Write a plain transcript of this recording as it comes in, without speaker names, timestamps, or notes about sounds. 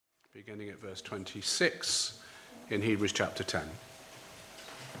beginning at verse 26 in Hebrews chapter 10.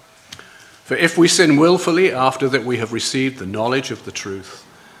 For if we sin willfully after that we have received the knowledge of the truth,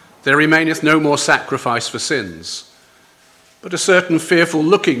 there remaineth no more sacrifice for sins, but a certain fearful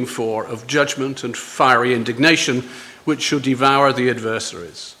looking for of judgment and fiery indignation, which shall devour the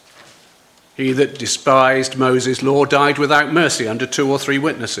adversaries. He that despised Moses' law died without mercy under 2 or 3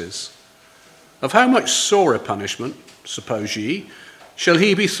 witnesses. Of how much sorer punishment, suppose ye, shall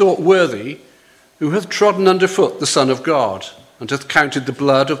he be thought worthy, who hath trodden under foot the Son of God, and hath counted the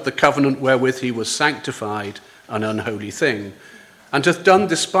blood of the covenant wherewith he was sanctified an unholy thing, and hath done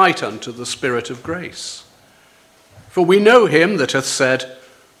despite unto the Spirit of grace? For we know him that hath said,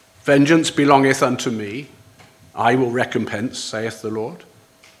 Vengeance belongeth unto me, I will recompense, saith the Lord.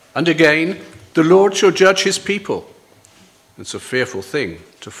 And again, the Lord shall judge his people. It's a fearful thing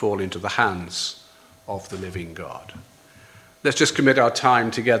to fall into the hands of the living God. Let's just commit our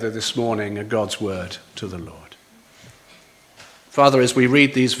time together this morning at God's word to the Lord. Father, as we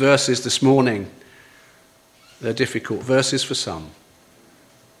read these verses this morning, they're difficult verses for some,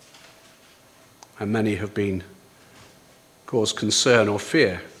 and many have been caused concern or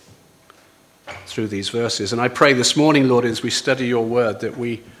fear through these verses. And I pray this morning, Lord, as we study your word, that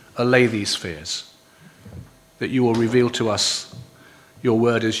we allay these fears, that you will reveal to us your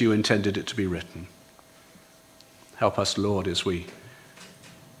word as you intended it to be written. Help us, Lord, as we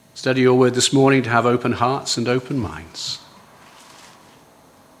study your word this morning, to have open hearts and open minds,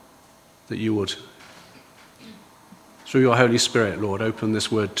 that you would, through your Holy Spirit, Lord, open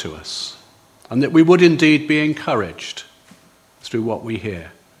this word to us, and that we would indeed be encouraged through what we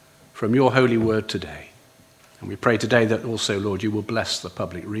hear from your holy word today. And we pray today that also, Lord, you will bless the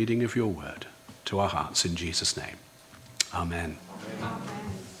public reading of your word to our hearts in Jesus' name. Amen. Amen.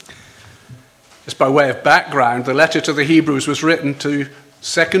 Just by way of background, the letter to the Hebrews was written to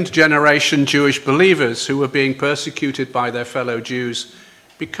second-generation Jewish believers who were being persecuted by their fellow Jews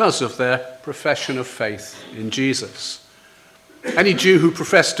because of their profession of faith in Jesus. Any Jew who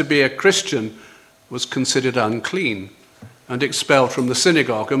professed to be a Christian was considered unclean and expelled from the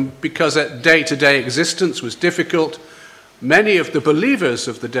synagogue. And because that day-to-day existence was difficult, many of the believers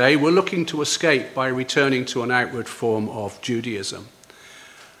of the day were looking to escape by returning to an outward form of Judaism.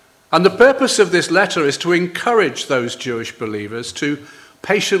 And the purpose of this letter is to encourage those Jewish believers to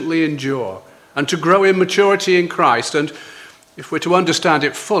patiently endure and to grow in maturity in Christ. And if we're to understand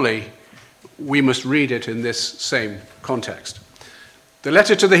it fully, we must read it in this same context. The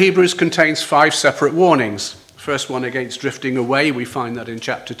letter to the Hebrews contains 5 separate warnings. The first one against drifting away, we find that in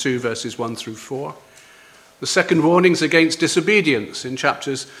chapter 2, verses 1 through 4. The second warning is against disobedience in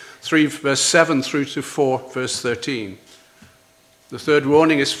chapters 3, verse 7 through to 4, verse 13. The third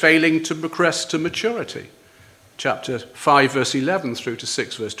warning is failing to progress to maturity, chapter 5, verse 11 through to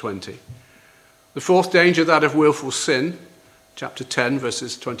 6, verse 20. The fourth danger, that of willful sin, chapter 10,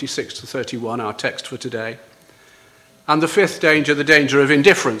 verses 26 to 31, our text for today. And the fifth danger, the danger of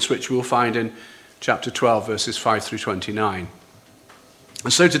indifference, which we'll find in chapter 12, verses 5 through 29.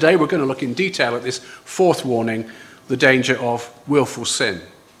 And so today we're going to look in detail at this fourth warning, the danger of willful sin.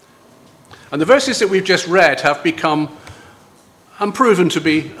 And the verses that we've just read have become and proven to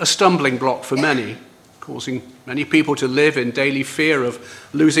be a stumbling block for many, causing many people to live in daily fear of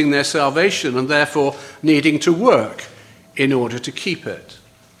losing their salvation and therefore needing to work in order to keep it.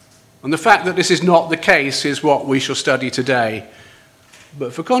 And the fact that this is not the case is what we shall study today.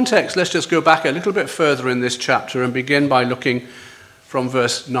 But for context, let's just go back a little bit further in this chapter and begin by looking from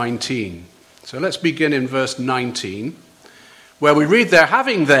verse 19. So let's begin in verse 19, where we read there,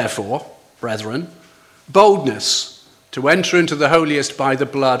 having therefore, brethren, boldness to enter into the holiest by the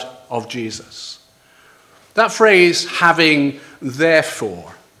blood of Jesus. That phrase, having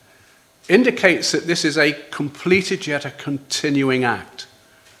therefore, indicates that this is a completed yet a continuing act.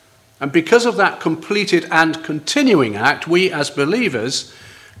 And because of that completed and continuing act, we as believers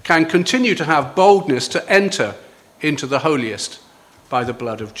can continue to have boldness to enter into the holiest by the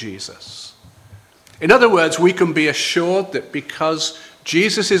blood of Jesus. In other words, we can be assured that because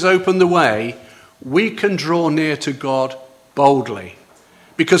Jesus has opened the way, we can draw near to God boldly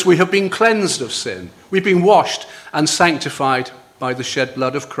because we have been cleansed of sin. We've been washed and sanctified by the shed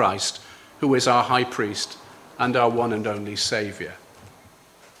blood of Christ, who is our high priest and our one and only Saviour.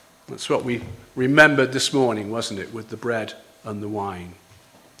 That's what we remembered this morning, wasn't it, with the bread and the wine.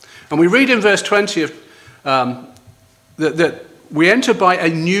 And we read in verse 20 that we enter by a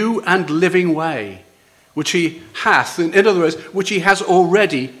new and living way, which he hath, in other words, which he has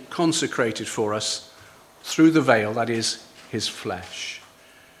already consecrated for us through the veil, that is, his flesh.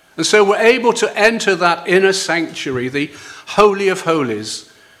 And so we're able to enter that inner sanctuary, the Holy of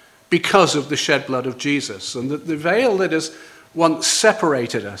Holies, because of the shed blood of Jesus, and that the veil that has once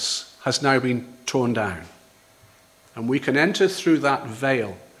separated us has now been torn down. And we can enter through that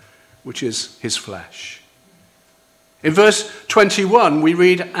veil, which is his flesh. In verse 21, we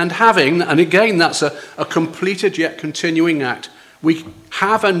read, and having, and again that's a completed yet continuing act, we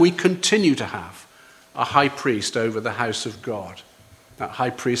have and we continue to have a high priest over the house of God. That high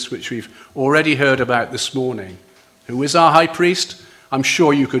priest which we've already heard about this morning. Who is our high priest? I'm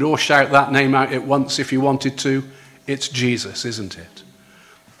sure you could all shout that name out at once if you wanted to. It's Jesus, isn't it?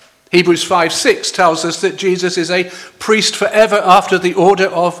 Hebrews 5:6 tells us that Jesus is a priest forever after the order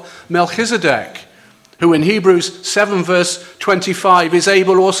of Melchizedek, who in Hebrews 7 verse 25 is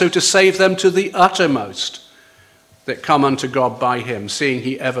able also to save them to the uttermost that come unto God by him, seeing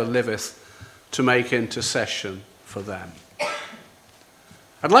he ever liveth to make intercession for them.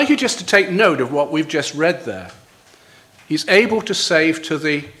 I'd like you just to take note of what we've just read there. He's able to save to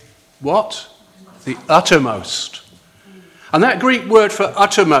the what? The uttermost. And that Greek word for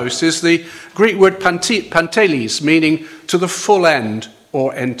uttermost is the Greek word panteles, meaning to the full end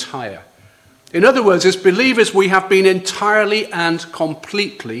or entire. In other words, as believers, we have been entirely and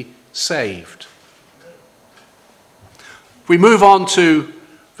completely saved. If we move on to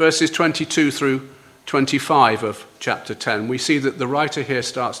verses 22 through 25 of chapter 10, we see that the writer here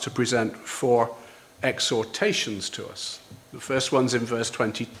starts to present 4 exhortations to us. The first one's in verse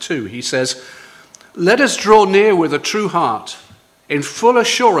 22. He says, let us draw near with a true heart in full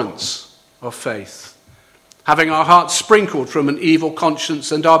assurance of faith, having our hearts sprinkled from an evil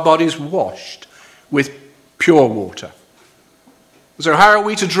conscience and our bodies washed with pure water. So how are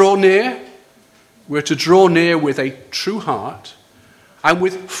we to draw near? We're to draw near with a true heart and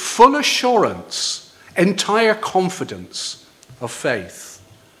with full assurance, entire confidence of faith.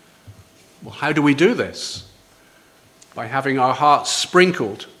 Well, how do we do this? By having our hearts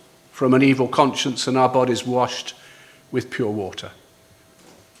sprinkled from an evil conscience and our bodies washed with pure water.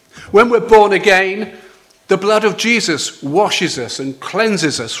 When we're born again, the blood of Jesus washes us and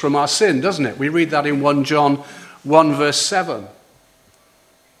cleanses us from our sin, doesn't it? We read that in 1 John 1 verse 7.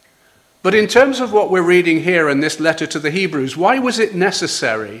 But in terms of what we're reading here in this letter to the Hebrews, why was it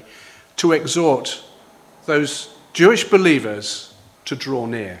necessary to exhort those Jewish believers to draw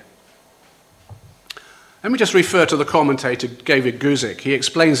near? Let me just refer to the commentator David Guzik. He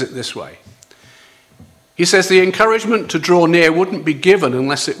explains it this way. He says the encouragement to draw near wouldn't be given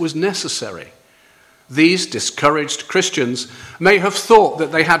unless it was necessary. These discouraged Christians may have thought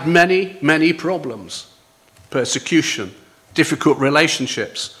that they had many, many problems. Persecution, difficult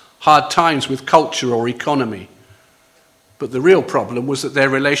relationships, hard times with culture or economy. But the real problem was that their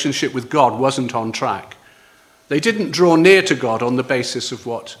relationship with God wasn't on track. They didn't draw near to God on the basis of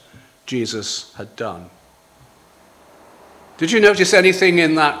what Jesus had done. Did you notice anything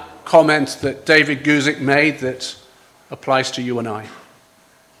in that comment that David Guzik made that applies to you and I?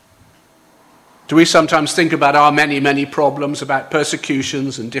 Do we sometimes think about our many, many problems, about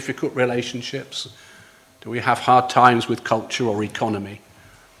persecutions and difficult relationships? Do we have hard times with culture or economy?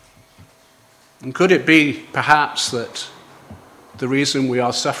 And could it be perhaps that the reason we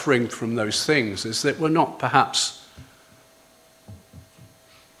are suffering from those things is that we're not perhaps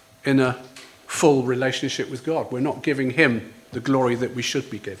in a full relationship with God? We're not giving him the glory that we should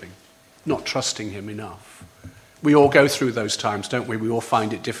be giving, not trusting him enough. We all go through those times, don't we? We all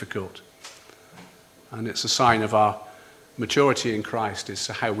find it difficult. And it's a sign of our maturity in Christ as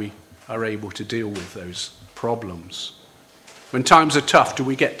to how we are able to deal with those problems. When times are tough, do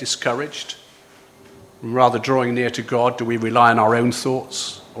we get discouraged? Rather drawing near to God, do we rely on our own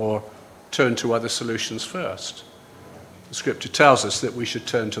thoughts or turn to other solutions first? The scripture tells us that we should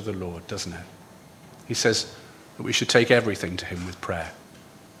turn to the Lord, doesn't it? He says that we should take everything to him with prayer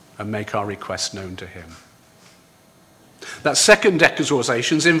and make our requests known to him. That second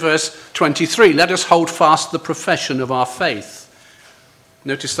exhortation is in verse 23. Let us hold fast the profession of our faith.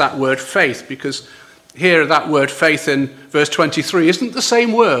 Notice that word faith, because here that word faith in verse 23 isn't the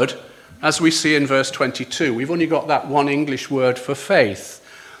same word as we see in verse 22. We've only got that one English word for faith.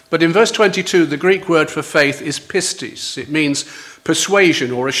 But in verse 22, the Greek word for faith is pistis. It means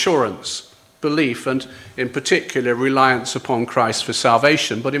persuasion or assurance, belief, and in particular, reliance upon Christ for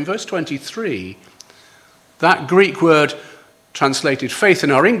salvation. But in verse 23, that Greek word translated faith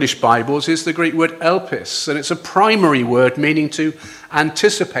in our English Bibles is the Greek word elpis, and it's a primary word meaning to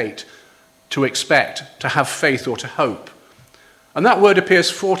anticipate, to expect, to have faith or to hope. And that word appears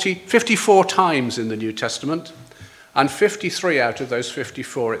 54 times in the New Testament, and 53 out of those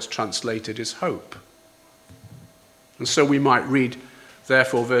 54 it's translated as hope. And so we might read,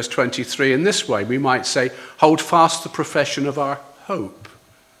 therefore, verse 23 in this way. We might say, hold fast the profession of our hope.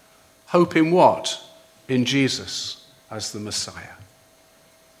 Hope in what? In Jesus as the Messiah.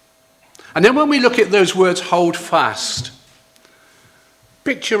 And then when we look at those words, hold fast,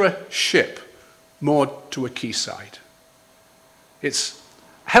 picture a ship moored to a quayside. It's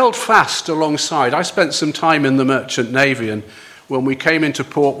held fast alongside. I spent some time in the Merchant Navy, and when we came into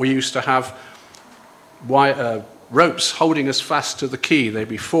port, we used to have ropes holding us fast to the quay. They'd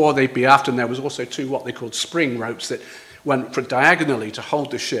be fore, they'd be aft, and there was also two what they called spring ropes that went diagonally to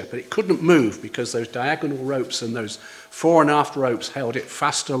hold the ship. And it couldn't move because those diagonal ropes and those fore and aft ropes held it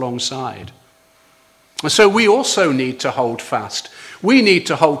fast alongside. And so we also need to hold fast. We need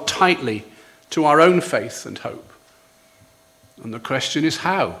to hold tightly to our own faith and hope. And the question is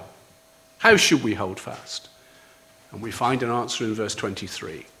how? How should we hold fast? And we find an answer in verse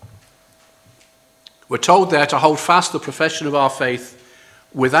 23. We're told there to hold fast the profession of our faith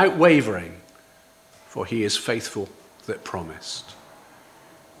without wavering, for he is faithful that promised.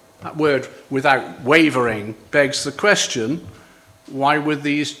 That word, without wavering, begs the question, why were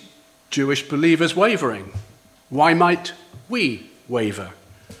these Jewish believers wavering? Why might we waver?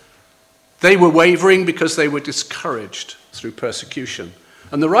 They were wavering because they were discouraged through persecution.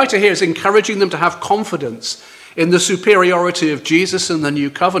 And the writer here is encouraging them to have confidence in the superiority of Jesus and the new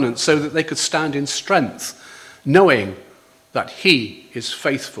covenant so that they could stand in strength, knowing that he is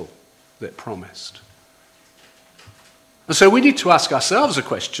faithful that promised. And so we need to ask ourselves a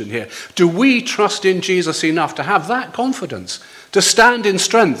question here. Do we trust in Jesus enough to have that confidence, to stand in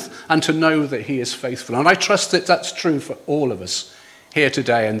strength and to know that he is faithful? And I trust that that's true for all of us here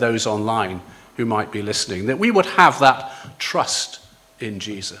today and those online who might be listening, that we would have that trust in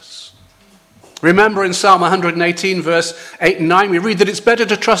Jesus. Remember in Psalm 118, verse 8 and 9, we read that it's better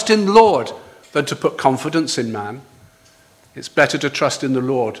to trust in the Lord than to put confidence in man. It's better to trust in the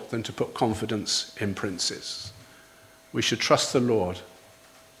Lord than to put confidence in princes. We should trust the Lord,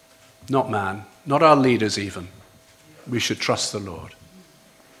 not man, not our leaders even. We should trust the Lord.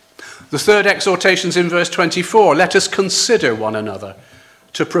 The third exhortation is in verse 24. Let us consider one another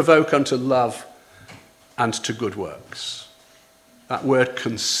to provoke unto love and to good works. That word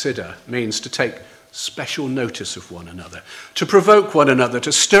consider means to take special notice of one another, to provoke one another,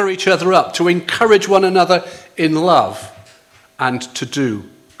 to stir each other up, to encourage one another in love, and to do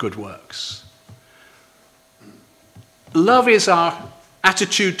good works. Love is our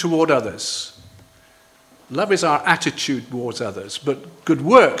attitude toward others. Love is our attitude towards others, but good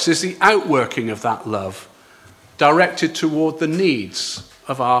works is the outworking of that love, directed toward the needs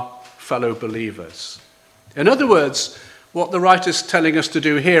of our fellow believers. In other words, what the writer's telling us to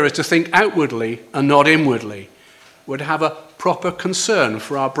do here is to think outwardly and not inwardly. We're to have a proper concern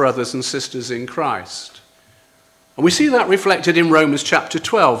for our brothers and sisters in Christ. And we see that reflected in Romans chapter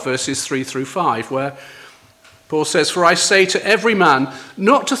 12, verses 3 through 5, where Paul says, "For I say to every man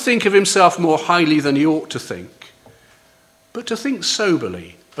not to think of himself more highly than he ought to think, but to think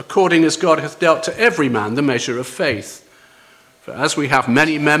soberly, according as God hath dealt to every man the measure of faith. For as we have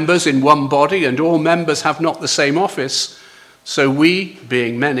many members in one body, and all members have not the same office, so we,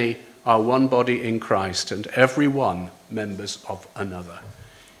 being many, are one body in Christ, and every one members of another."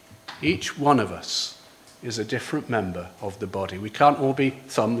 Each one of us is a different member of the body. We can't all be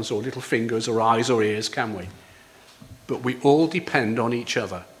thumbs or little fingers or eyes or ears, can we? But we all depend on each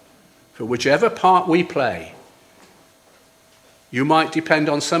other. For whichever part we play, you might depend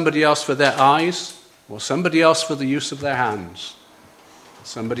on somebody else for their eyes, or somebody else for the use of their hands,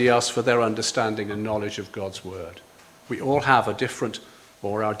 somebody else for their understanding and knowledge of God's word. We all have a different,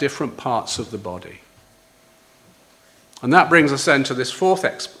 or our different parts of the body. And that brings us then to this fourth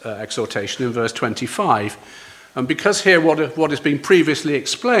exhortation in verse 25. And because here what has been previously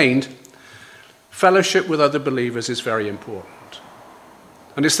explained, fellowship with other believers is very important.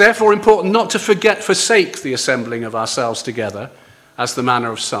 And it's therefore important not to forsake the assembling of ourselves together, as the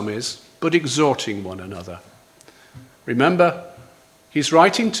manner of some is, but exhorting one another. Remember, he's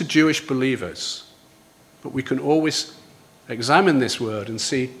writing to Jewish believers, but we can always examine this word and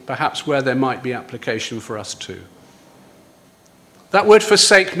see perhaps where there might be application for us too. That word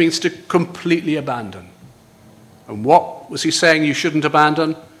forsake means to completely abandon. And what was he saying you shouldn't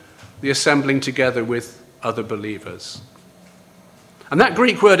abandon? The assembling together with other believers. And that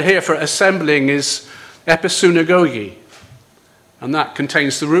Greek word here for assembling is episynagogi, and that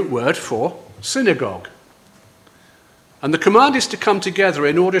contains the root word for synagogue. And the command is to come together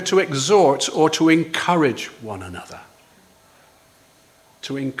in order to exhort or to encourage one another.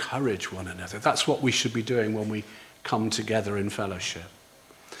 To encourage one another. That's what we should be doing when we come together in fellowship.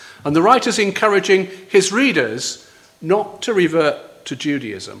 And the writer's encouraging his readers not to revert to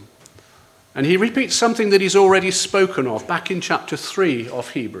Judaism, And he repeats something that he's already spoken of back in chapter 3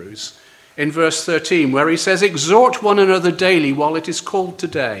 of Hebrews, in verse 13, where he says, "Exhort one another daily while it is called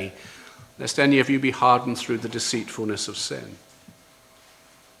today, lest any of you be hardened through the deceitfulness of sin."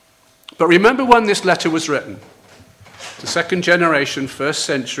 But remember when this letter was written, the second generation, first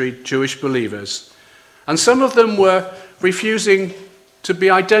century Jewish believers, and some of them were refusing to be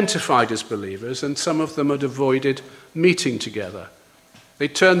identified as believers, and some of them had avoided meeting together. They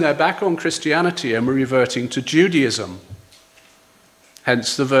turned their back on Christianity and were reverting to Judaism.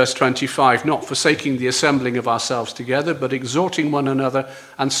 Hence the verse 25, "Not forsaking the assembling of ourselves together, but exhorting one another,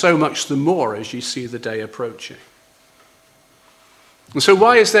 and so much the more as ye see the day approaching." And so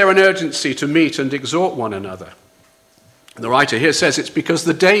why is there an urgency to meet and exhort one another? And the writer here says it's because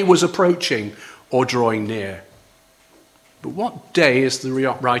the day was approaching or drawing near. But what day is the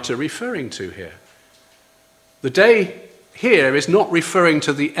writer referring to here? The day here is not referring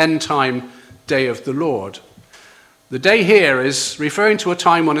to the end time day of the Lord. The day here is referring to a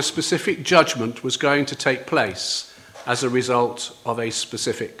time when a specific judgment was going to take place as a result of a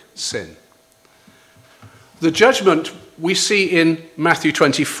specific sin. The judgment we see in Matthew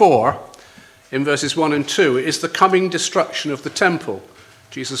 24, in verses 1 and 2, is the coming destruction of the temple.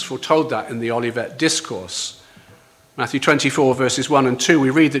 Jesus foretold that in the Olivet Discourse. Matthew 24, verses 1 and 2, we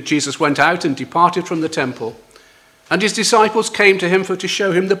read that Jesus went out and departed from the temple, and his disciples came to him to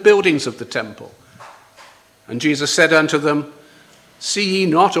show him the buildings of the temple. And Jesus said unto them, "See ye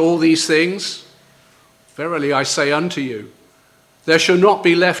not all these things? Verily I say unto you, there shall not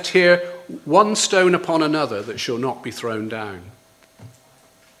be left here one stone upon another that shall not be thrown down."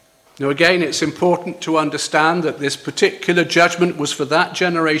 Now again, it's important to understand that this particular judgment was for that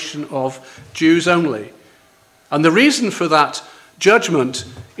generation of Jews only. And the reason for that judgment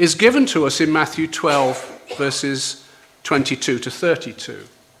is given to us in Matthew 12, verses 22 to 32.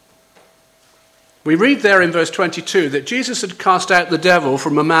 We read there in verse 22 that Jesus had cast out the devil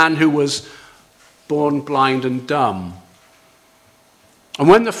from a man who was born blind and dumb. And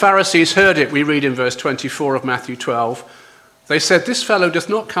when the Pharisees heard it, we read in verse 24 of Matthew 12, they said, "This fellow doth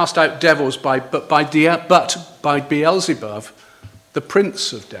not cast out devils but by Beelzebub, the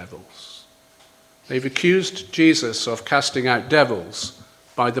prince of devils." They've accused Jesus of casting out devils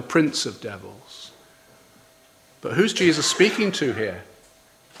by the prince of devils. But who's Jesus speaking to here?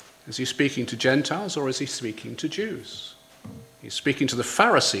 Is he speaking to Gentiles or is he speaking to Jews? He's speaking to the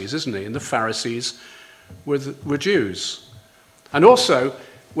Pharisees, isn't he? And the Pharisees were Jews. And also,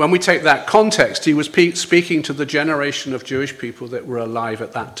 when we take that context, he was speaking to the generation of Jewish people that were alive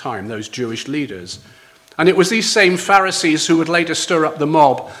at that time, those Jewish leaders. And it was these same Pharisees who would later stir up the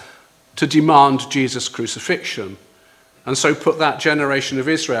mob to demand Jesus' crucifixion, and so put that generation of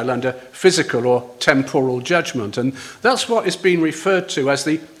Israel under physical or temporal judgment. And that's what is being referred to as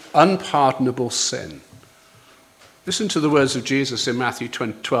the unpardonable sin. Listen to the words of Jesus in Matthew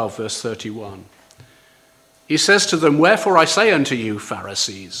 12, verse 31. He says to them, "Wherefore I say unto you,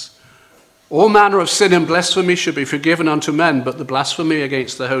 Pharisees, all manner of sin and blasphemy shall be forgiven unto men, but the blasphemy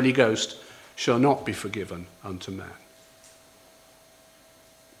against the Holy Ghost shall not be forgiven unto men."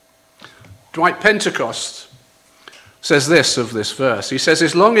 Dwight Pentecost says this of this verse. He says,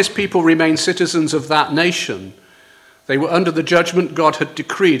 "As long as people remain citizens of that nation, they were under the judgment God had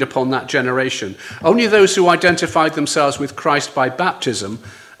decreed upon that generation. Only those who identified themselves with Christ by baptism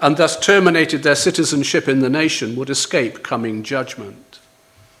and thus terminated their citizenship in the nation would escape coming judgment."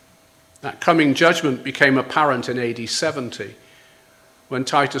 That coming judgment became apparent in AD 70, when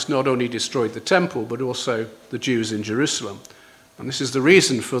Titus not only destroyed the temple, but also the Jews in Jerusalem. And this is the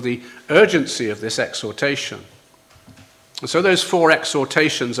reason for the urgency of this exhortation. And so those four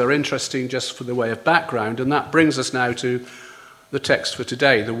exhortations are interesting just for the way of background, and that brings us now to the text for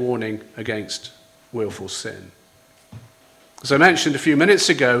today, the warning against willful sin. As I mentioned a few minutes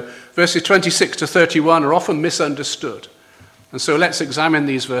ago, verses 26 to 31 are often misunderstood. And so let's examine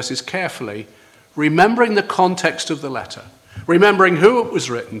these verses carefully, remembering the context of the letter, remembering who it was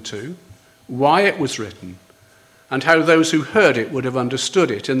written to, why it was written, and how those who heard it would have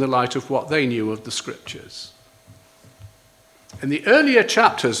understood it in the light of what they knew of the Scriptures. In the earlier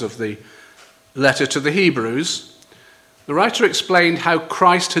chapters of the letter to the Hebrews, the writer explained how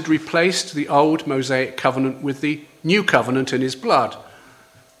Christ had replaced the old Mosaic covenant with the new covenant in his blood.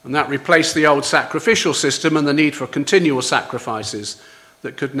 And that replaced the old sacrificial system and the need for continual sacrifices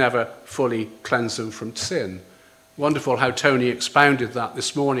that could never fully cleanse them from sin. Wonderful how Tony expounded that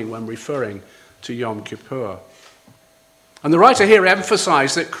this morning when referring to Yom Kippur. And the writer here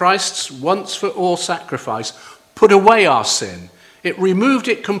emphasized that Christ's once-for-all sacrifice put away our sin. It removed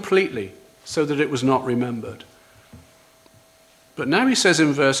it completely so that it was not remembered. But now he says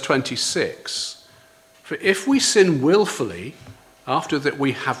in verse 26, for if we sin willfully, after that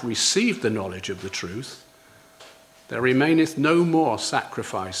we have received the knowledge of the truth, there remaineth no more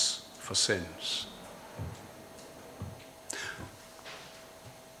sacrifice for sins.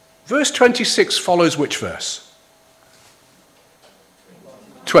 Verse 26 follows which verse?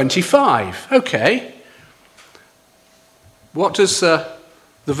 25. Okay. What does the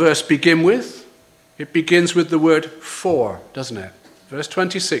verse begin with? It begins with the word for, doesn't it? Verse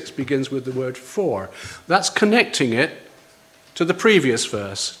 26 begins with the word for. That's connecting it to the previous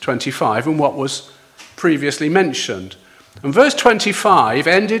verse, 25, and what was previously mentioned. And verse 25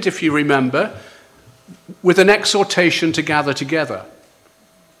 ended, if you remember, with an exhortation to gather together.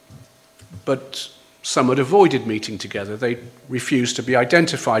 But some had avoided meeting together. They refused to be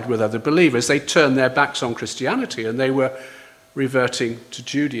identified with other believers. They turned their backs on Christianity and they were reverting to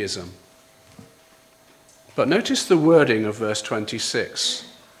Judaism. But notice the wording of verse 26.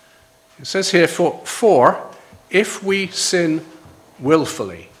 It says here, for if we sin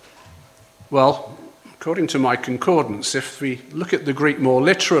willfully. Well, according to my concordance, if we look at the Greek more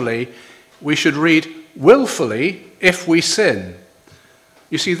literally, we should read willfully if we sin.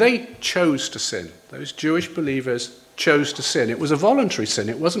 You see, they chose to sin. Those Jewish believers chose to sin. It was a voluntary sin.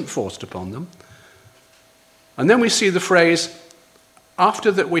 It wasn't forced upon them. And then we see the phrase,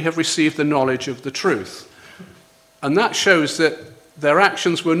 after that we have received the knowledge of the truth. And that shows that their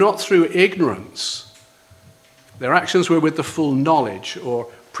actions were not through ignorance. Their actions were with the full knowledge or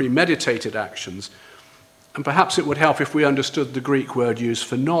premeditated actions. And perhaps it would help if we understood the Greek word used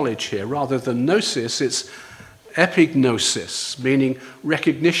for knowledge here. Rather than gnosis, it's epignosis, meaning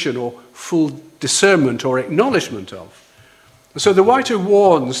recognition or full discernment or acknowledgement of. And so the writer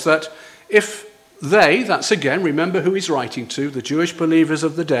warns that if they, that's again, remember who he's writing to, the Jewish believers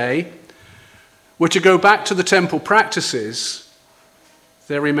of the day, were to go back to the temple practices,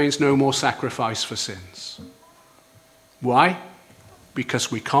 there remains no more sacrifice for sins. Why?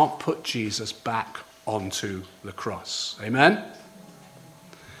 Because we can't put Jesus back onto the cross. Amen?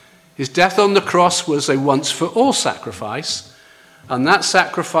 His death on the cross was a once-for-all sacrifice, and that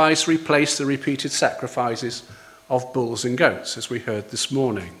sacrifice replaced the repeated sacrifices of bulls and goats, as we heard this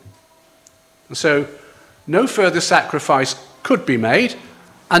morning. And so, no further sacrifice could be made,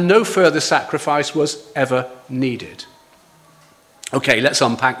 and no further sacrifice was ever needed. Okay, let's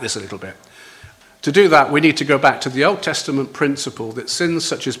unpack this a little bit. To do that, we need to go back to the Old Testament principle that sins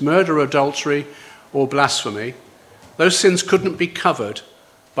such as murder, adultery, or blasphemy, those sins couldn't be covered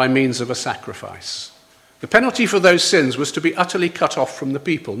by means of a sacrifice. The penalty for those sins was to be utterly cut off from the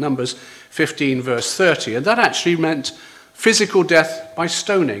people, Numbers 15, verse 30, and that actually meant physical death by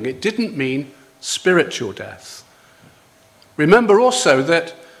stoning. It didn't mean spiritual death. Remember also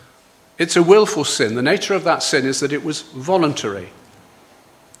that it's a willful sin. The nature of that sin is that it was voluntary.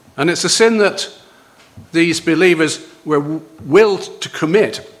 And it's a sin that these believers were willed to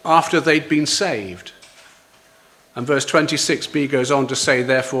commit after they'd been saved. And verse 26b goes on to say,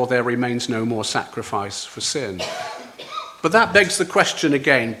 therefore there remains no more sacrifice for sin. But that begs the question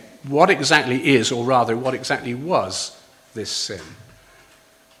again, what exactly is, or rather, what exactly was this sin?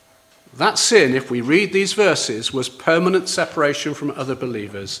 That sin, if we read these verses, was permanent separation from other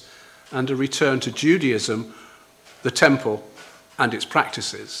believers and a return to Judaism, the temple, and its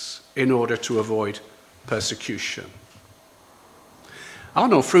practices in order to avoid persecution.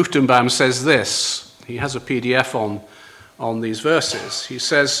 Arnold Fruchtenbaum says this. He has a PDF on these verses. He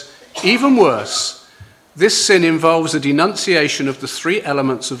says, even worse, this sin involves a denunciation of the three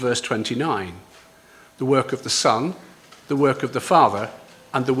elements of verse 29, the work of the Son, the work of the Father,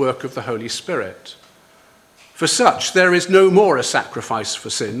 and the work of the Holy Spirit. For such, there is no more a sacrifice for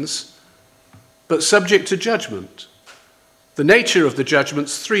sins, but subject to judgment. The nature of the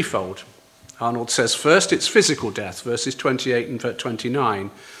judgment's threefold. Arnold says first, it's physical death, verses 28 and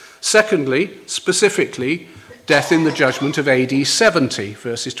 29. Secondly, specifically, death in the judgment of AD 70,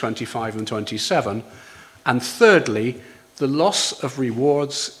 verses 25 and 27. And thirdly, the loss of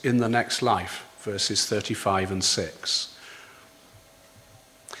rewards in the next life, verses 35 and 6.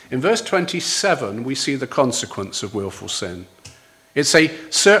 In verse 27, we see the consequence of willful sin. It's a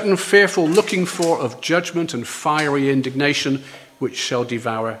certain fearful looking for of judgment and fiery indignation which shall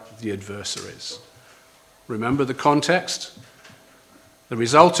devour the adversaries. Remember the context? The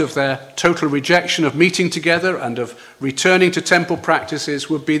result of their total rejection of meeting together and of returning to temple practices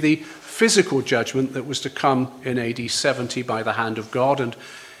would be the physical judgment that was to come in AD 70 by the hand of God, and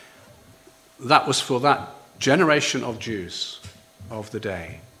that was for that generation of Jews of the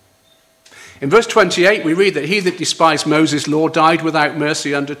day. In verse 28, we read that he that despised Moses' law died without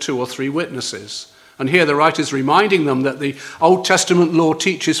mercy under 2 or 3 witnesses. And here the writer is reminding them that the Old Testament law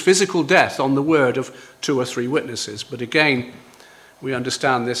teaches physical death on the word of 2 or 3 witnesses. But again, we must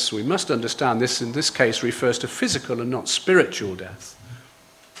understand this in this case refers to physical and not spiritual death.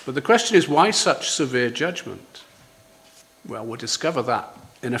 But the question is, why such severe judgment? Well, we'll discover that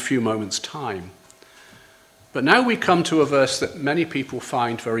in a few moments' time. But now we come to a verse that many people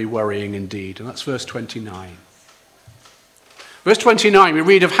find very worrying indeed, and that's verse 29. Verse 29, we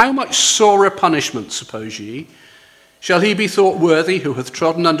read of how much sorer punishment, suppose ye, shall he be thought worthy who hath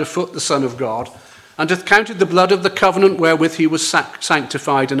trodden under foot the Son of God, and hath counted the blood of the covenant wherewith he was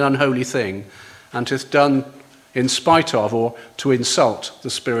sanctified an unholy thing, and hath done in spite of or to insult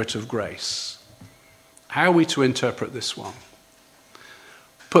the Spirit of grace. How are we to interpret this one?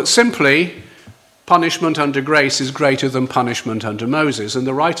 Put simply, punishment under grace is greater than punishment under Moses, and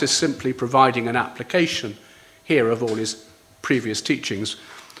the writer is simply providing an application here of all his previous teachings.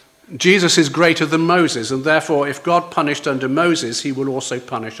 Jesus is greater than Moses, and therefore if God punished under Moses, he will also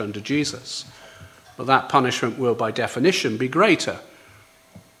punish under Jesus. But that punishment will by definition be greater.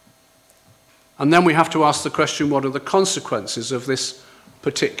 And then we have to ask the question, what are the consequences of this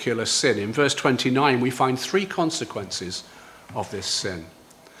particular sin? In verse 29 we find 3 consequences of this sin.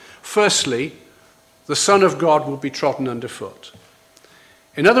 Firstly, the Son of God will be trodden underfoot.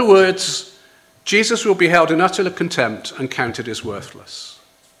 In other words, Jesus will be held in utter contempt and counted as worthless.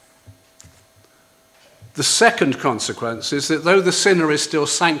 The second consequence is that though the sinner is still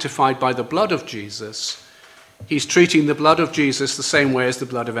sanctified by the blood of Jesus, he's treating the blood of Jesus the same way as the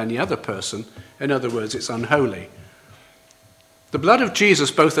blood of any other person. In other words, it's unholy. The blood of Jesus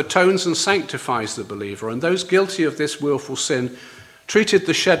both atones and sanctifies the believer, and those guilty of this willful sin treated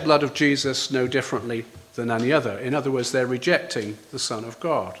the shed blood of Jesus no differently than any other. In other words, they're rejecting the Son of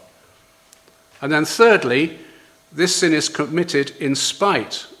God. And then thirdly, this sin is committed in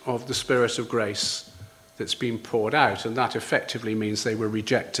spite of the Spirit of grace that's been poured out, and that effectively means they were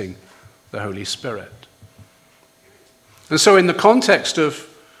rejecting the Holy Spirit. And so in the context of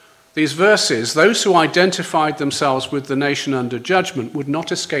these verses, those who identified themselves with the nation under judgment would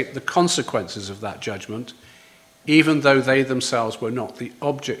not escape the consequences of that judgment, even though they themselves were not the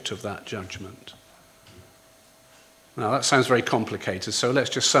object of that judgment. Now, that sounds very complicated, so let's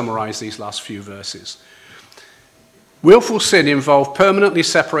just summarize these last few verses. Willful sin involved permanently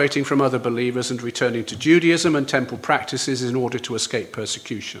separating from other believers and returning to Judaism and temple practices in order to escape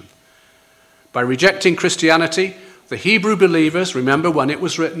persecution. By rejecting Christianity, the Hebrew believers, remember when it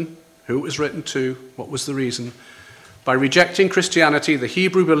was written, who it was written to, what was the reason? By rejecting Christianity, the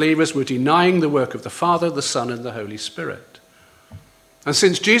Hebrew believers were denying the work of the Father, the Son, and the Holy Spirit. And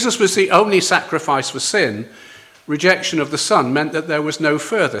since Jesus was the only sacrifice for sin, rejection of the Son meant that there was no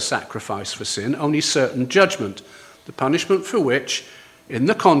further sacrifice for sin, only certain judgment, the punishment for which, in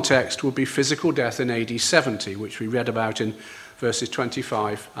the context, would be physical death in AD 70, which we read about in verses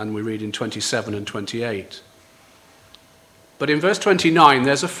 25 and we read in 27 and 28. But in verse 29,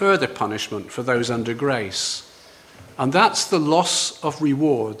 there's a further punishment for those under grace, and that's the loss of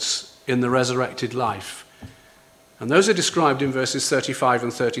rewards in the resurrected life. And those are described in verses 35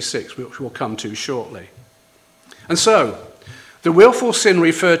 and 36, which we'll come to shortly. And so, the willful sin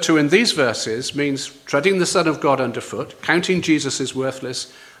referred to in these verses means treading the Son of God underfoot, counting Jesus as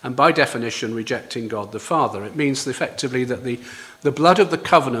worthless, and by definition rejecting God the Father. It means effectively that the blood of the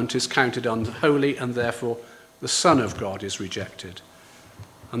covenant is counted unholy, and therefore the Son of God is rejected.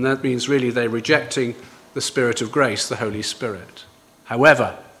 And that means really they're rejecting the Spirit of grace, the Holy Spirit.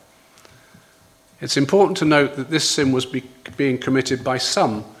 However, it's important to note that this sin was being committed by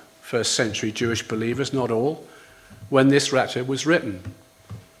some first century Jewish believers, not all, when this letter was written.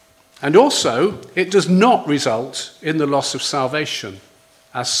 And also, it does not result in the loss of salvation,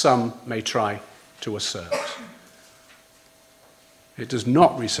 as some may try to assert. It does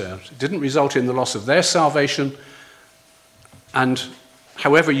not result. It didn't result in the loss of their salvation, and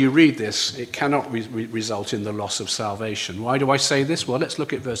however you read this, it cannot result in the loss of salvation. Why do I say this? Well, let's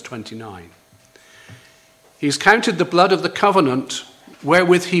look at verse 29. He's counted the blood of the covenant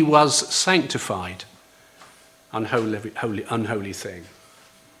wherewith he was sanctified, unholy thing.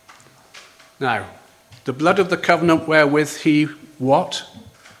 Now, the blood of the covenant wherewith he what?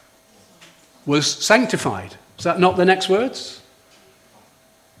 Was sanctified. Is that not the next words?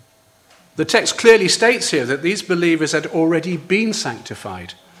 The text clearly states here that these believers had already been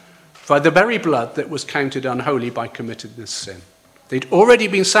sanctified by the very blood that was counted unholy by committing this sin. They'd already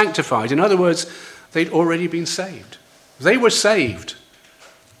been sanctified. In other words, they'd already been saved. They were saved,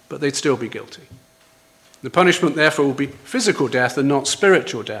 but they'd still be guilty. The punishment, therefore, will be physical death and not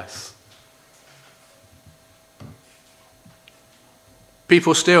spiritual death.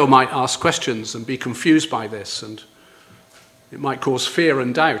 People still might ask questions and be confused by this, and it might cause fear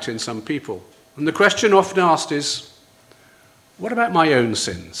and doubt in some people. And the question often asked is, what about my own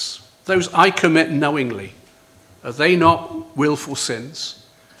sins? Those I commit knowingly, are they not willful sins?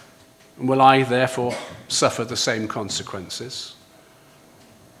 And will I therefore suffer the same consequences?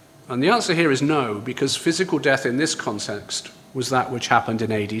 And the answer here is no, because physical death in this context was that which happened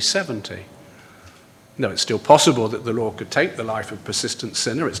in AD 70. No, it's still possible that the Lord could take the life of a persistent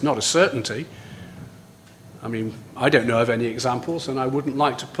sinner. It's not a certainty. I mean, I don't know of any examples, and I wouldn't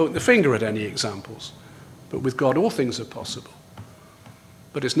like to point the finger at any examples. But with God, all things are possible.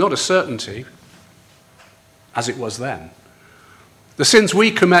 But it's not a certainty, as it was then. The sins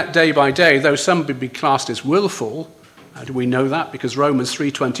we commit day by day, though some would be classed as willful, how do we know that? Because Romans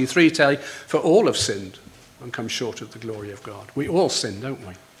 3:23 tell you, for all have sinned and come short of the glory of God. We all sin, don't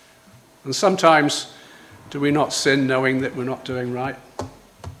we? And sometimes, do we not sin knowing that we're not doing right?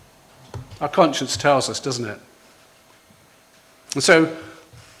 Our conscience tells us, doesn't it? And so,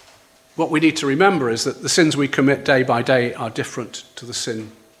 what we need to remember is that the sins we commit day by day are different to the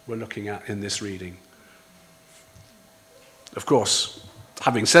sin we're looking at in this reading. Of course,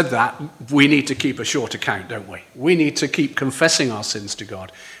 having said that, we need to keep a short account, don't we? We need to keep confessing our sins to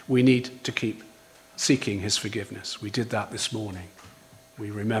God. We need to keep seeking his forgiveness. We did that this morning.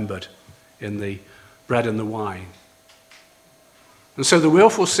 We remembered in the bread and the wine. And so the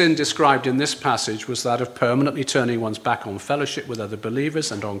willful sin described in this passage was that of permanently turning one's back on fellowship with other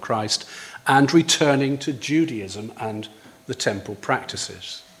believers and on Christ, and returning to Judaism and the temple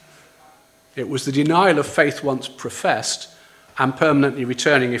practices. It was the denial of faith once professed, and permanently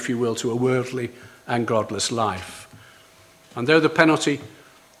returning, if you will, to a worldly and godless life. And though the penalty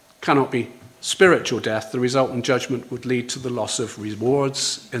cannot be spiritual death, the resultant judgment would lead to the loss of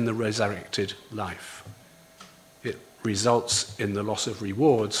rewards in the resurrected life. It results in the loss of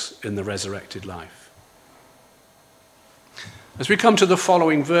rewards in the resurrected life. As we come to the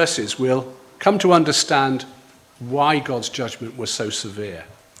following verses, we'll come to understand why God's judgment was so severe.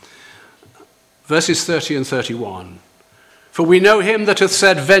 Verses 30 and 31. For we know him that hath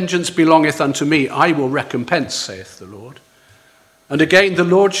said, vengeance belongeth unto me, I will recompense, saith the Lord. And again, the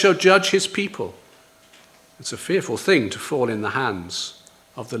Lord shall judge his people. It's a fearful thing to fall in the hands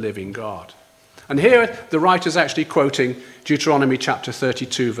of the living God. And here the writer's actually quoting Deuteronomy chapter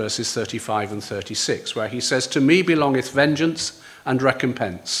 32, verses 35 and 36, where he says, to me belongeth vengeance and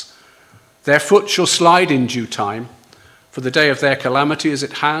recompense. Their foot shall slide in due time, for the day of their calamity is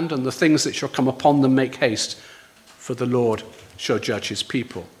at hand, and the things that shall come upon them make haste, for the Lord shall judge his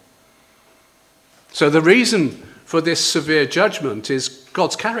people. So the reason for this severe judgment is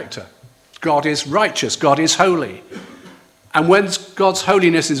God's character. God is righteous, God is holy. And when God's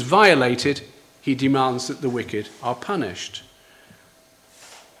holiness is violated, he demands that the wicked are punished.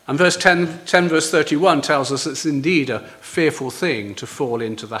 And verse 10 verse 31 tells us it's indeed a fearful thing to fall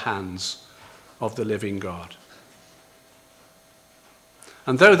into the hands of the living God.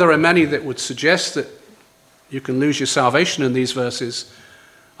 And though there are many that would suggest that you can lose your salvation in these verses,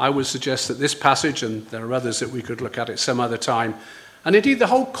 I would suggest that this passage, and there are others that we could look at at some other time, and indeed the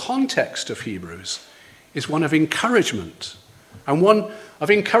whole context of Hebrews, is one of encouragement, and one of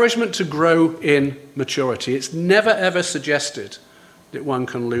encouragement to grow in maturity. It's never ever suggested that one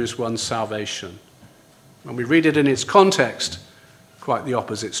can lose one's salvation. When we read it in its context, quite the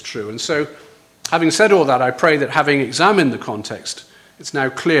opposite's true. And so, having said all that, I pray that having examined the context, it's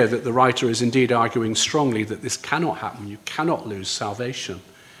now clear that the writer is indeed arguing strongly that this cannot happen. You cannot lose salvation.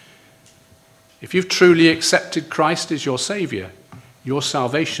 If you've truly accepted Christ as your Saviour, your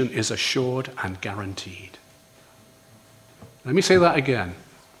salvation is assured and guaranteed. Let me say that again.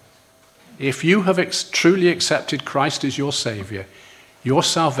 If you have truly accepted Christ as your Saviour, your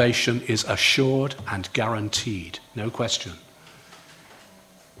salvation is assured and guaranteed. No question.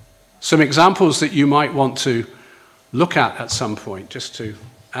 Some examples that you might want to look at some point, just to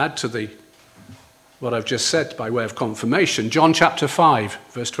add to what I've just said by way of confirmation. John chapter 5,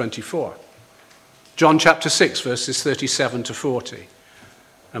 verse 24. John chapter 6, verses 37 to 40.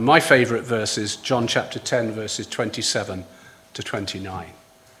 And my favourite verse is John chapter 10, verses 27 to 29.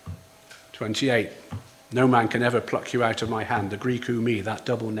 28. No man can ever pluck you out of my hand. The Greek me, that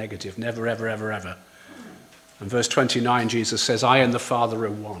double negative. Never, ever, ever, ever. And verse 29, Jesus says, I and the Father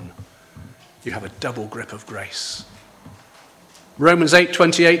are one. You have a double grip of grace. Romans 8,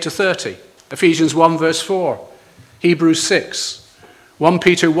 28 to 30. Ephesians 1, verse 4. Hebrews 6. 1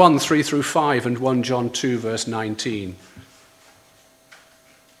 Peter 1, 3 through 5, and 1 John 2, verse 19.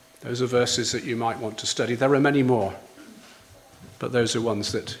 Those are verses that you might want to study. There are many more, but those are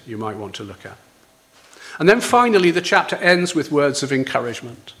ones that you might want to look at. And then finally, the chapter ends with words of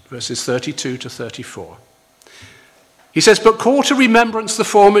encouragement, verses 32 to 34. He says, "But call to remembrance the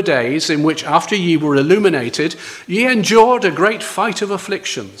former days, in which after ye were illuminated, ye endured a great fight of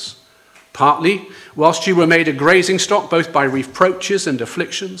afflictions, partly whilst ye were made a grazing stock both by reproaches and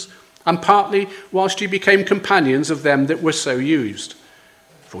afflictions, and partly whilst ye became companions of them that were so used.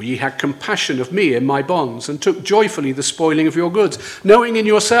 For ye had compassion of me in my bonds, and took joyfully the spoiling of your goods, knowing in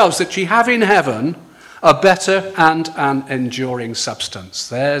yourselves that ye have in heaven a better and an enduring substance."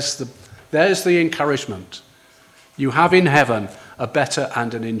 There's the encouragement. You have in heaven a better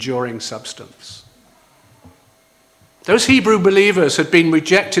and an enduring substance. Those Hebrew believers had been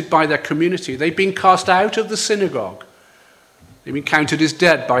rejected by their community. They'd been cast out of the synagogue. They'd been counted as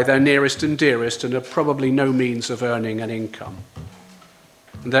dead by their nearest and dearest, and had probably no means of earning an income.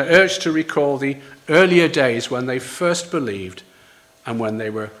 And they're urged to recall the earlier days when they first believed and when they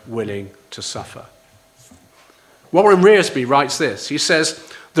were willing to suffer. Warren Rearsby writes this. He says,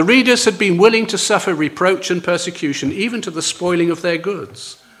 "The readers had been willing to suffer reproach and persecution, even to the spoiling of their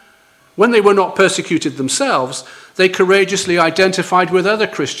goods. When they were not persecuted themselves, they courageously identified with other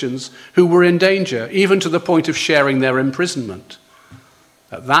Christians who were in danger, even to the point of sharing their imprisonment.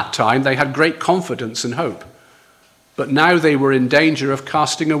 At that time, they had great confidence and hope. But now they were in danger of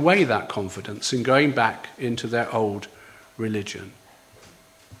casting away that confidence and going back into their old religion."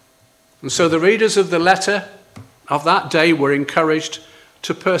 And so the readers of the letter of that day were encouraged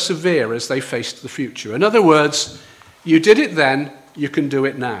to persevere as they faced the future. In other words, you did it then, you can do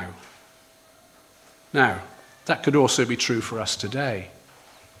it now. Now, that could also be true for us today.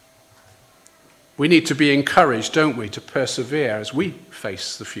 We need to be encouraged, don't we, to persevere as we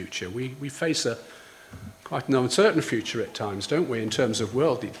face the future. We face quite an uncertain future at times, don't we, in terms of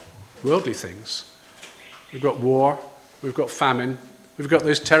worldly things. We've got war, we've got famine, we've got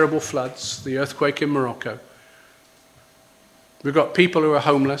those terrible floods, the earthquake in Morocco. We've got people who are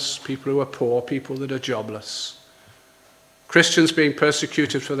homeless, people who are poor, people that are jobless. Christians being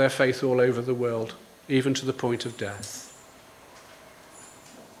persecuted for their faith all over the world, even to the point of death.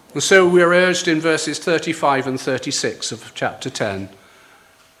 And so we are urged in verses 35 and 36 of chapter 10,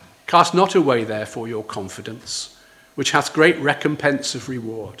 "Cast not away therefore your confidence, which hath great recompense of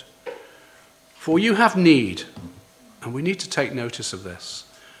reward. For you have need," and we need to take notice of this,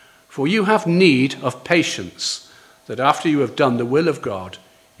 "for you have need of patience, that after you have done the will of God,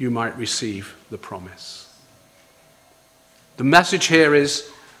 you might receive the promise." The message here is,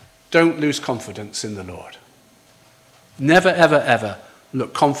 don't lose confidence in the Lord. Never, ever, ever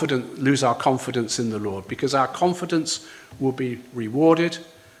lose our confidence in the Lord, because our confidence will be rewarded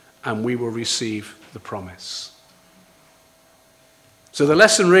and we will receive the promise. So the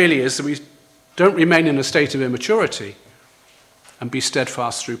lesson really is that we don't remain in a state of immaturity and be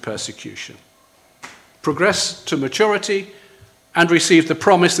steadfast through persecution. Progress to maturity and receive the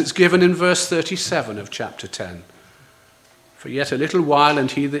promise that's given in verse 37 of chapter 10. "For yet a little while,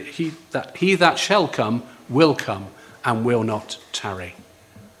 and he that shall come will come and will not tarry."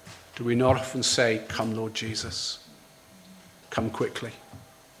 Do we not often say, "Come, Lord Jesus, come quickly"?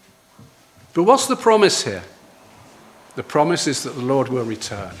 But what's the promise here? The promise is that the Lord will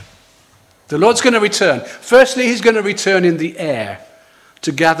return. The Lord's going to return. Firstly, he's going to return in the air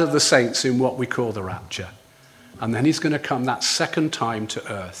to gather the saints in what we call the rapture. And then he's going to come that second time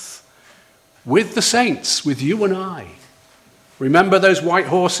to earth with the saints, with you and I. Remember those white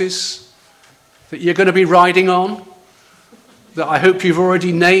horses that you're going to be riding on, that I hope you've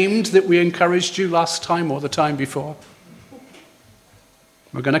already named, that we encouraged you last time or the time before?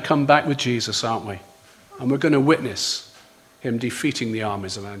 We're going to come back with Jesus, aren't we? And we're going to witness him defeating the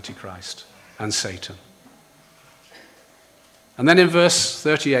armies of Antichrist and Satan. And then in verse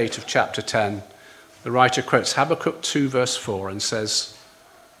 38 of chapter 10, the writer quotes Habakkuk 2 verse 4 and says,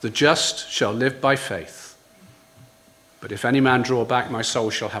 "The just shall live by faith, but if any man draw back, my soul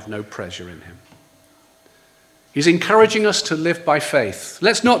shall have no pleasure in him." He's encouraging us to live by faith.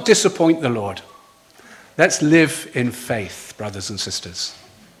 Let's not disappoint the Lord. Let's live in faith, brothers and sisters.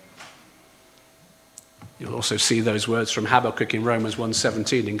 You'll also see those words from Habakkuk in Romans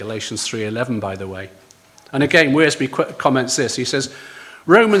 1:17, in Galatians 3:11, by the way. And again, Wearsby comments this. He says,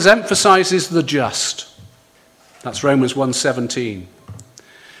 Romans emphasizes the just. That's Romans 1:17.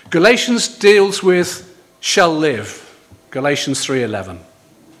 Galatians deals with shall live, Galatians 3:11.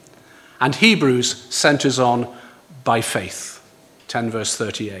 And Hebrews centers on by faith, 10 verse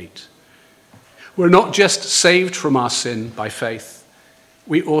 38. We're not just saved from our sin by faith,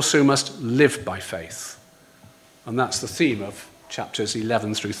 we also must live by faith. And that's the theme of chapters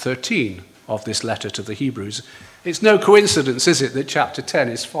 11 through 13 of this letter to the Hebrews. It's no coincidence, is it, that chapter 10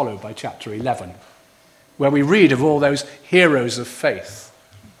 is followed by chapter 11. where we read of all those heroes of faith.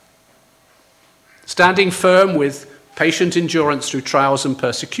 Standing firm with patient endurance through trials and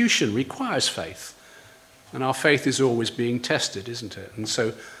persecution requires faith. And our faith is always being tested, isn't it? And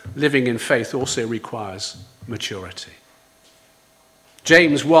so living in faith also requires maturity.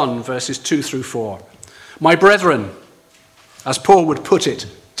 James 1, verses 2 through 4. My brethren, as Paul would put it,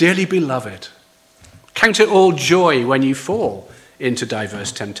 dearly beloved, count it all joy when you fall into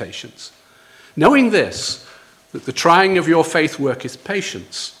diverse temptations, knowing this, that the trying of your faith worketh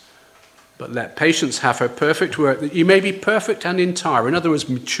patience. But let patience have her perfect work, that ye may be perfect and entire, in other words,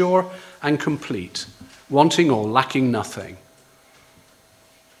 mature and complete, wanting or lacking nothing.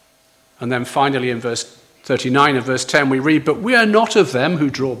 And then finally in verse 39 and verse 10 we read, but we are not of them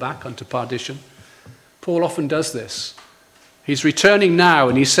who draw back unto perdition. Paul often does this. He's returning now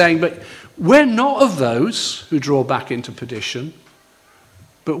and he's saying, but we're not of those who draw back into perdition,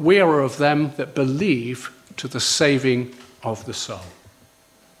 but we are of them that believe to the saving of the soul.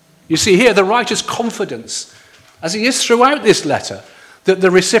 You see here the writer's confidence, as he is throughout this letter, that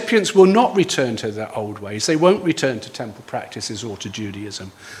the recipients will not return to their old ways. They won't return to temple practices or to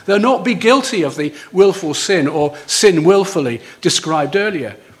Judaism. They'll not be guilty of the willful sin or sin willfully described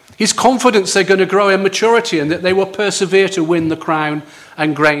earlier. He's confident they're going to grow in maturity and that they will persevere to win the crown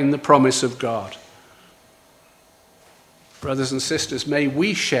and gain the promise of God. Brothers and sisters, may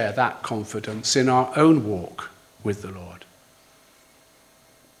we share that confidence in our own walk with the Lord.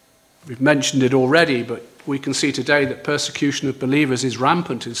 We've mentioned it already, but we can see today that persecution of believers is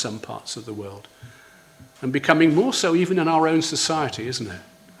rampant in some parts of the world and becoming more so even in our own society, isn't it?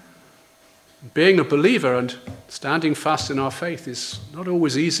 Being a believer and standing fast in our faith is not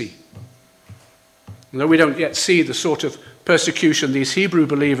always easy. Though we don't yet see the sort of persecution these Hebrew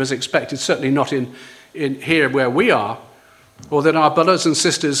believers expected, certainly not in here where we are, or that our brothers and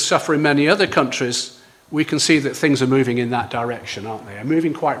sisters suffer in many other countries, we can see that things are moving in that direction, aren't they? Are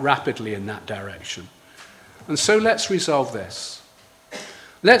moving quite rapidly in that direction. And so let's resolve this.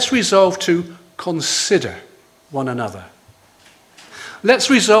 Let's resolve to consider one another. Let's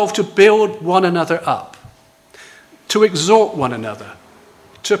resolve to build one another up, to exhort one another,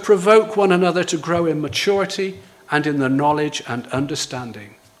 to provoke one another to grow in maturity and in the knowledge and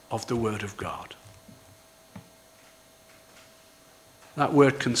understanding of the Word of God. That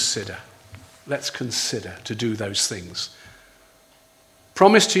word consider. Let's consider to do those things.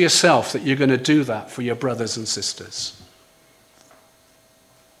 Promise to yourself that you're going to do that for your brothers and sisters.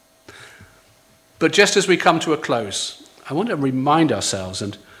 But just as we come to a close, I want to remind ourselves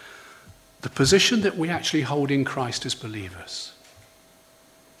and the position that we actually hold in Christ as believers.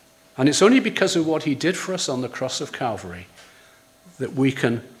 And it's only because of what he did for us on the cross of Calvary that we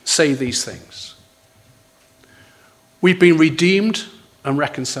can say these things. We've been redeemed and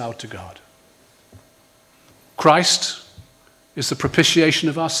reconciled to God. Christ is the propitiation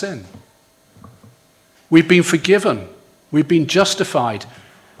of our sin. We've been forgiven. We've been justified.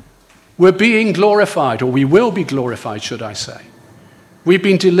 We're being glorified, or we will be glorified, should I say. We've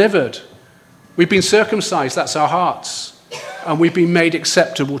been delivered. We've been circumcised, that's our hearts. And we've been made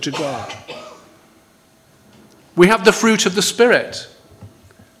acceptable to God. We have the fruit of the Spirit.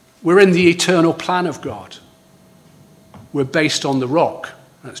 We're in the eternal plan of God. We're based on the rock.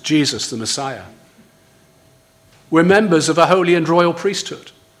 That's Jesus, the Messiah. We're members of a holy and royal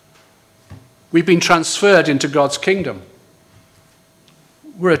priesthood. We've been transferred into God's kingdom.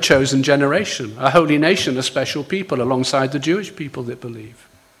 We're a chosen generation, a holy nation, a special people alongside the Jewish people that believe.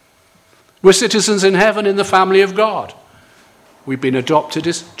 We're citizens in heaven in the family of God. We've been adopted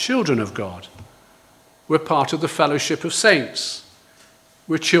as children of God. We're part of the fellowship of saints.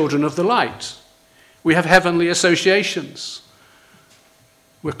 We're children of the light. We have heavenly associations.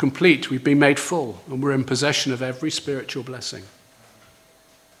 We're complete, we've been made full, and we're in possession of every spiritual blessing.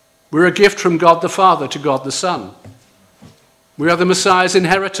 We're a gift from God the Father to God the Son. We are the Messiah's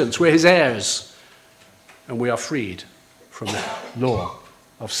inheritance, we're his heirs, and we are freed from the law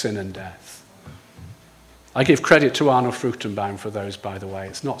of sin and death. I give credit to Arnold Fruchtenbaum for those, by the way.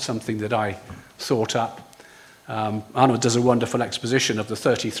 It's not something that I thought up. Arnold does a wonderful exposition of the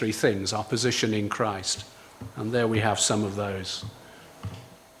 33 things, our position in Christ. And there we have some of those.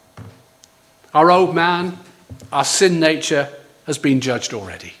 Our old man, our sin nature has been judged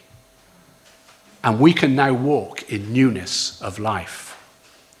already. And we can now walk in newness of life.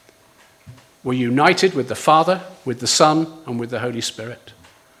 We're united with the Father, with the Son, and with the Holy Spirit.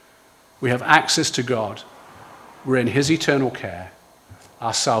 We have access to God. We're in his eternal care.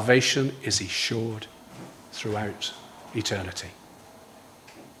 Our salvation is assured throughout eternity.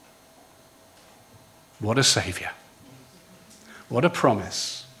 What a Savior. What a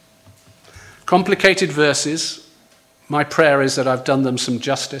promise. Complicated verses. My prayer is that I've done them some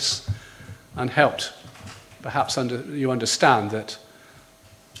justice and helped perhaps you understand that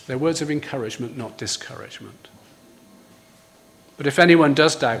they're words of encouragement, not discouragement. But if anyone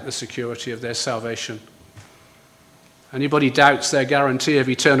does doubt the security of their salvation, anybody doubts their guarantee of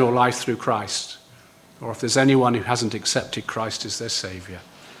eternal life through Christ, or if there's anyone who hasn't accepted Christ as their Saviour,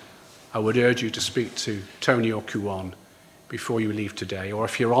 I would urge you to speak to Tony or Kuon before you leave today, or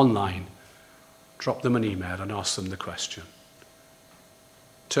if you're online, drop them an email and ask them the question.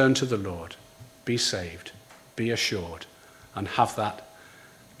 Turn to the Lord, be saved, be assured, and have that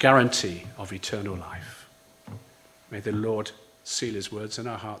guarantee of eternal life. May the Lord seal his words in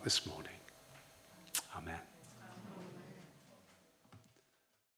our heart this morning.